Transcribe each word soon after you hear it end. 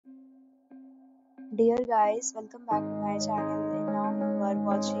Dear guys, welcome back to my channel and now you are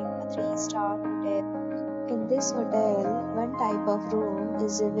watching a 3-star hotel. In this hotel, one type of room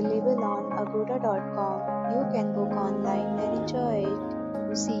is available on agoda.com. You can book online and enjoy it.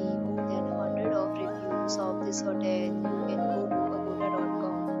 To see more than 100 of reviews of this hotel, you can go to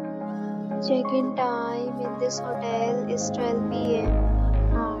agoda.com. Check-in time in this hotel is 12 p.m.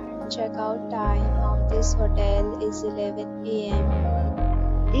 and check-out time of this hotel is 11 p.m.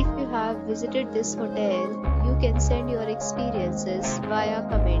 If you have visited this hotel, you can send your experiences via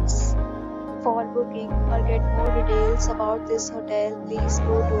comments. For booking or get more details about this hotel, please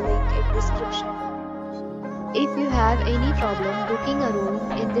go to link in description. If you have any problem booking a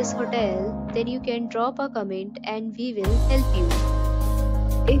room in this hotel, then you can drop a comment and we will help you.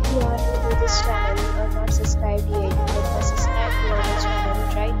 If you are new to this channel or not subscribed yet, then subscribe to our channel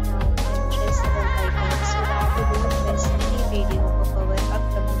right now and press the bell icon so that you don't miss any video of our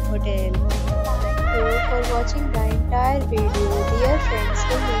upcoming hotel. Thank you for watching the entire video. Dear friends,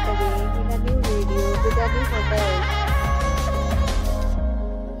 we'll meet again in a new video with a new hotel.